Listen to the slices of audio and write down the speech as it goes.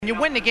You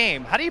win the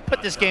game. How do you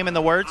put this game in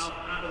the words?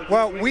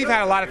 Well, we've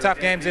had a lot of tough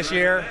games this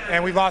year,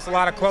 and we've lost a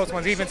lot of close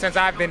ones, even since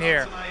I've been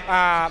here.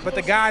 But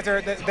the guys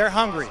they're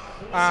hungry.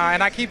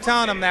 And I keep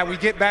telling them that we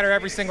get better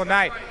every single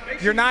night.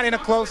 You're not in a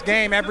close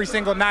game every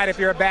single night if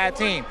you're a bad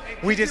team.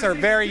 We just are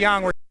very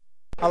young. We're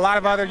a lot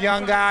of other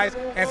young guys,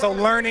 and so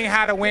learning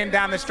how to win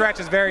down the stretch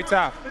is very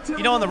tough.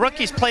 You know, and the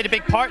rookies played a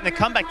big part in the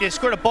comeback. They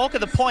scored a bulk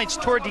of the points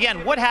toward the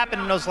end. What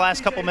happened in those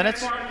last couple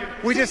minutes?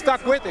 We just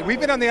stuck with it. We've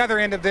been on the other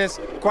end of this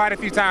quite a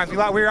few times. We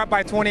were up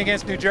by 20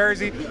 against New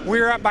Jersey. We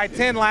were up by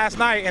 10 last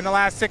night in the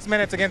last 6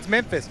 minutes against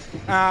Memphis,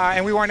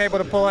 and we weren't able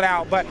to pull it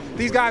out. But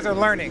these guys are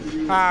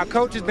learning.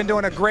 Coach has been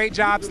doing a great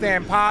job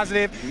staying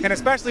positive, and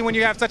especially when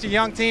you have such a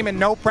young team and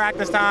no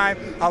practice time,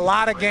 a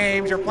lot of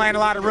games, you're playing a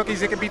lot of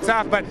rookies, it can be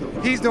tough, but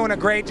he's doing a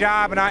great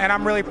job, and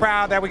I'm really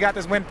proud that we got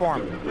this win for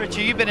him.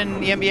 Richie, you've been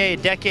in the NBA a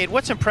decade.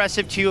 What's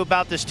impressive to you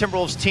about this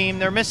Timberwolves team?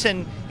 They're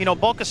missing,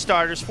 bulk of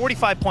starters,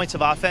 45 points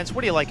of offense.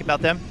 What do you like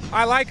about them?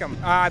 I like them.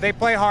 They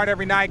play hard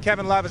every night.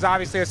 Kevin Love is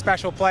obviously a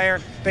special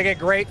player. They get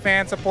great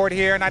fan support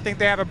here, and I think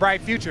they have a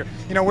bright future.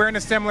 We're in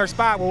a similar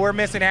spot where we're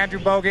missing Andrew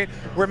Bogut,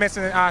 we're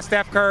missing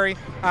Steph Curry.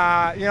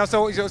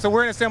 So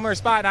we're in a similar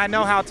spot, and I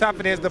know how tough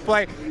it is to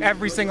play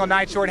every single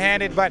night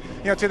shorthanded. But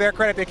to their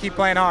credit, they keep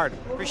playing hard.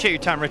 Appreciate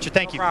your time, Richard.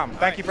 Thank you. No problem.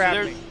 Thank you for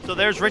having me. So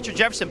there's Richard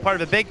Jefferson, part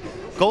of a big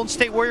Golden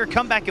State Warrior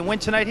comeback and win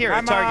tonight here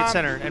at Target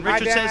Center. And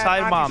Richard says hi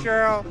to Mom.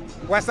 Cheryl,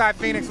 Westside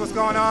Phoenix, what's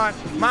going on?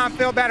 Mom,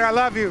 feel better. I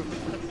love you.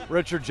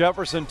 Richard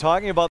Jefferson talking about